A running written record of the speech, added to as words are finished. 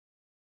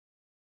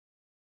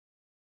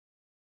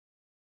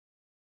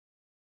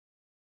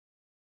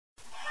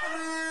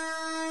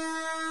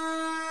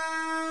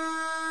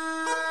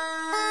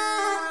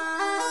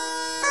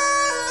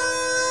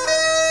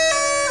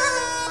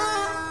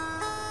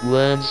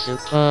Once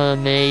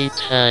upon a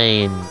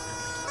time,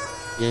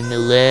 in a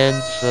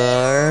land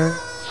far,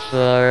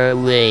 far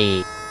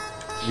away,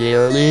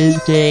 there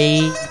lived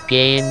a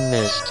game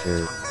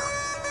master.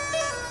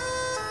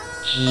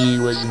 He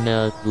was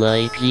not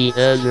like the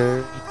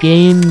other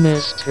game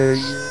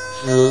masters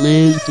who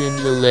lived in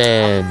the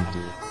land.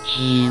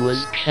 He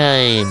was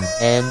kind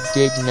and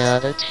did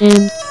not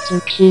attempt to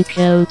kick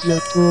out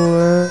the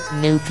poor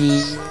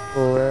newbies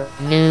or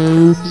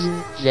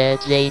noobs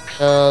that they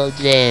called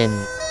them.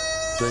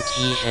 But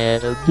he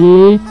had a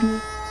big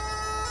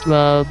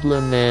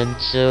problem, and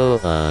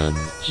so on.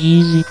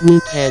 His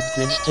equip had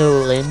been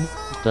stolen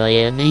by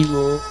an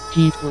evil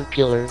people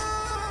killer.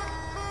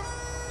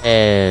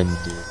 And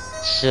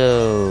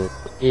so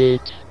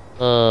it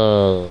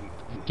all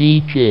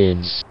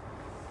begins.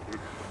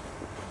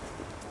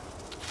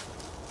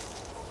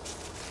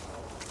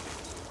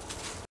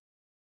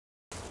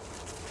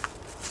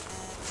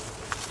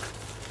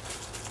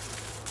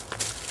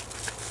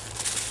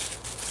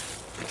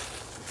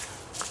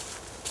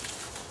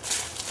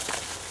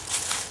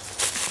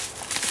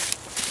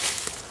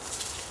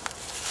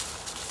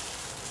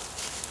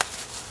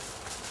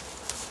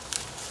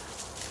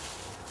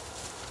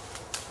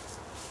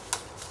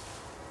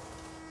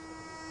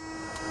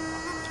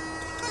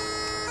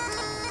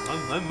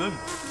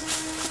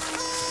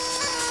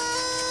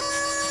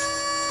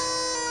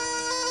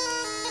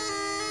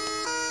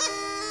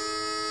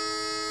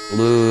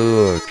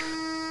 Look,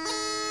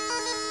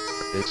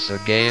 it's a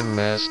game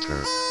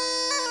master.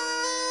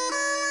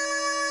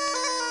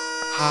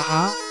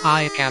 Haha,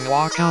 I can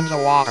walk on the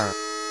water.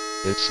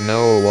 It's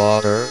no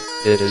water,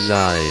 it is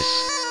ice.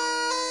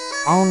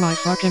 Oh my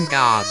fucking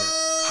god.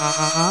 Ha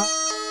ha ha.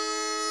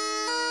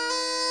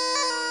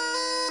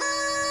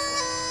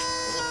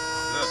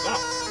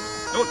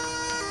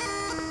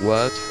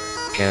 What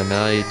can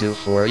I do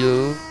for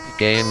you,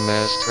 game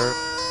master?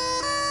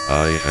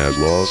 I have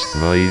lost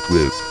my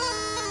equip.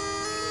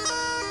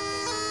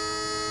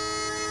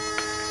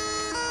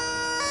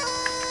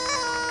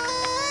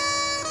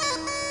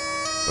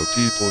 A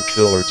people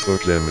killer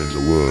took them in the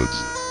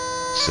woods.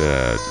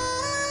 Sad.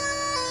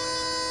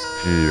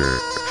 Here,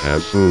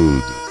 have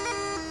food.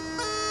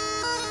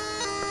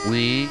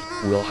 We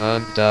will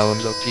hunt down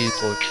the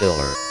people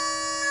killer.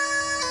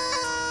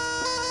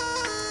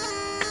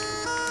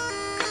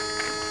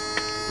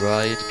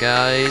 Right,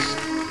 guys?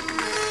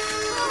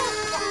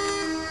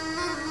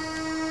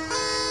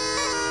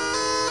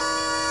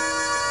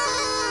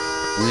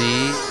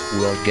 We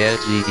will get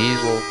the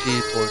evil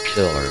people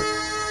killer.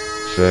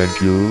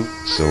 Thank you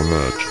so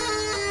much.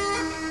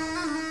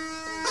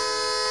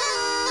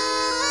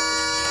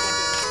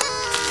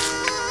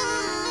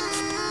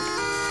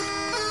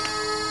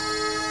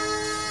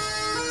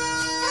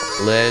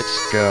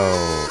 Let's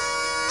go.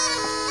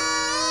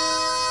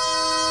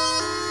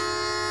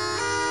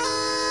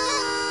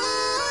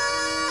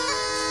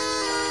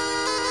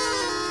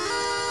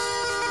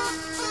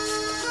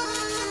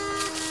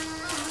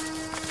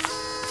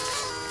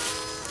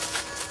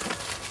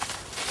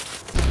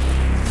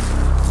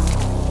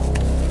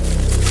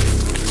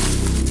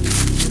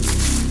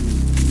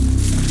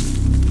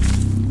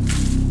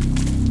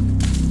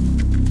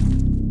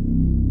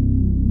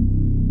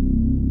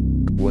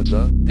 What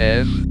the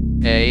F?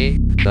 A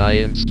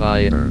giant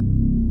spider.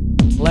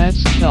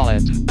 Let's kill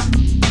it.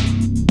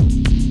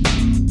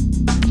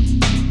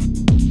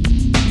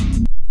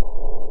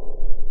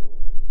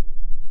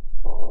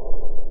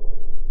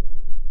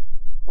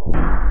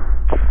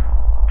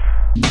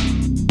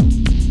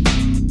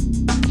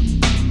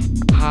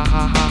 Ha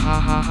ha ha ha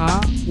ha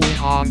ha, we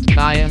hunt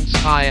giant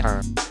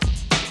spider.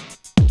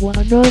 What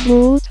a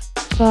loot,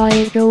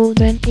 5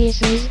 golden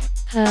pieces,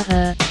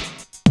 haha.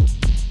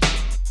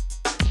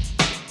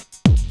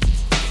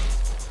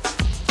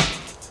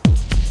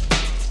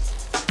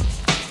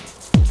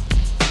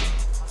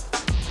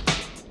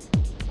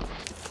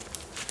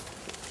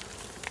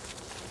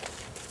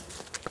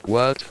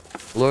 What?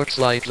 Looks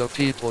like the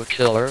people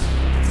killer.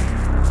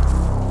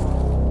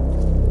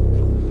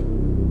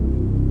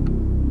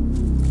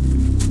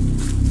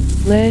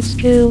 Let's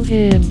kill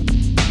him.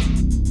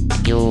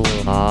 You'll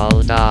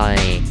all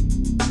die.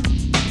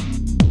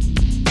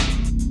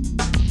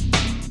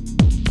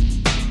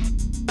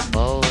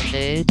 Oh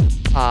shit,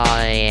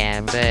 I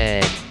am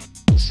dead.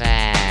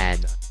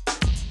 Sad.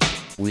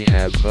 We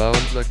have found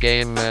the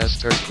Game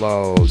Master's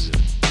clothes.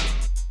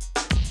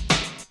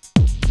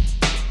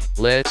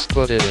 Let's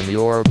put it in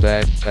your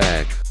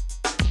backpack.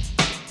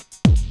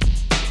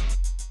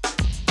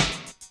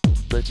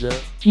 But the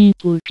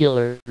people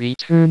killer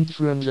returned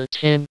from the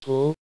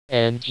temple,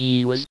 and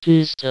he was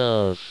pissed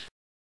off.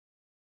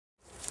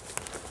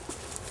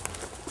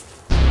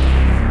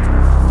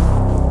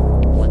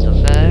 What the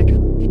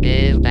fuck?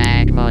 Give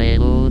back my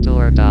loot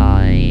or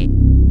die.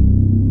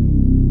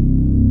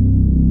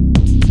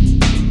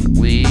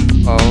 We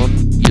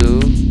own you,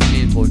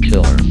 people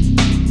killer.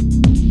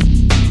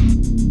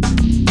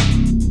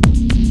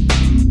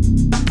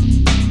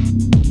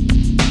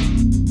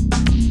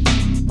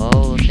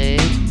 Oh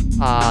shit,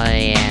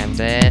 I am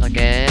dead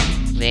again.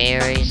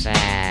 Very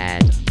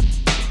sad.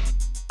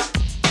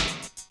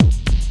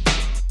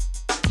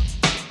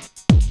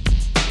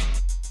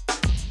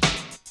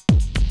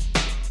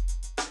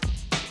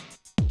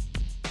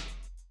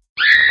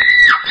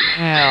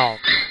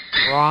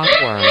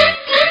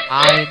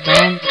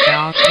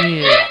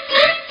 here.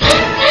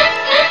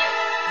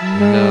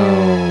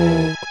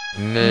 No.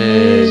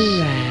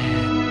 Miss.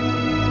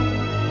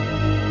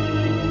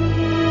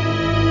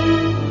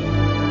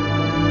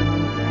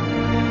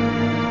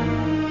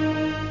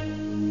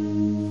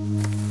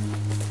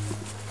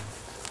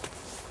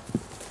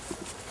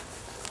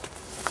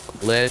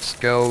 Let's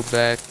go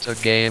back to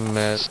Game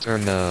Master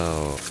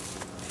now.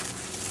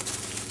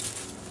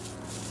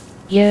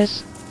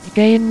 Yes,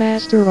 Game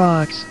Master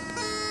rocks.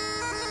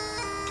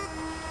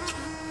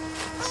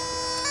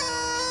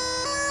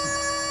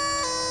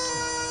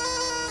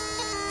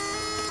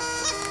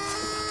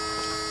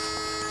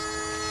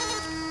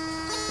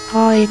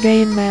 Hi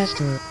Game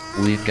Master.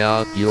 We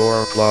got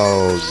your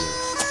clothes.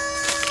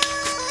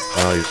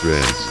 Hi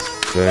friends,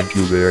 thank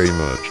you very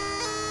much.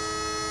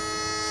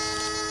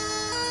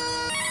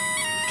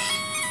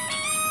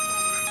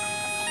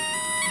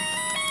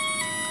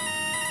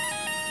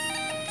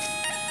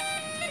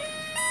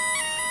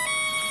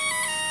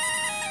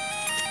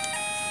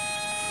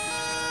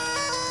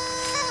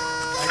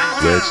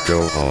 Let's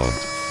go hunt.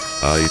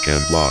 I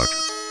can block.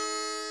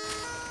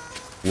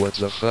 What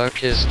the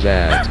fuck is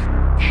that?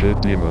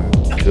 Shit demon,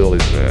 kill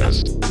it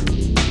fast.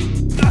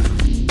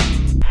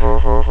 Ha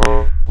ha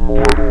ha,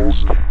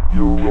 mortals,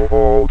 you will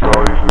all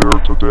die here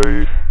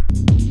today.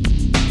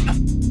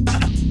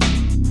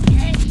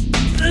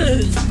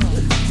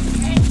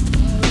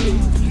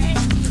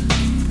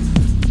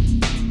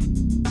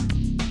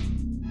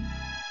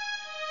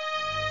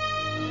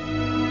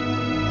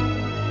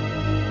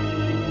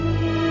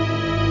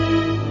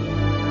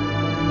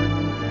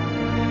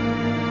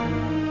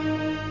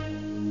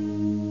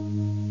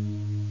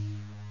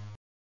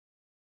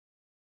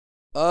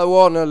 I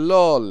wanna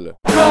lol.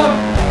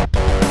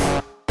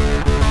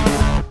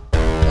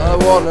 I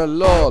wanna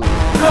lol.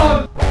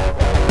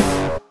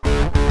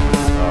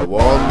 I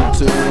want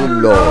to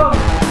lol.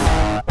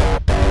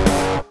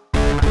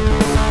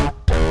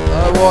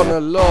 I wanna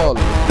lol.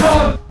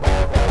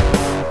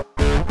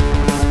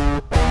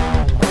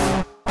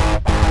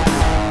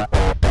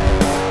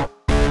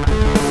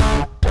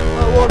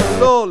 I wanna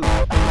lol.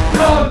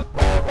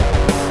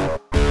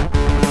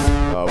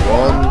 I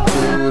want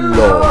to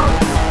lol.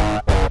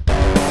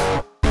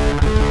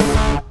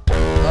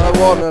 I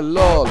wanna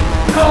lol.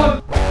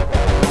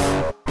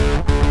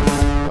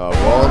 I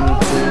want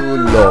to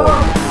lol.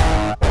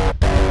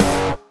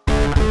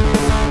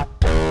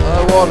 I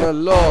wanna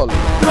lol.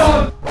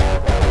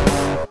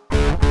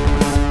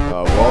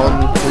 I want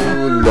to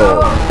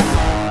lol.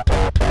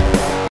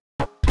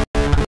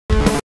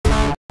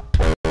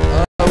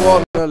 I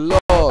wanna lol.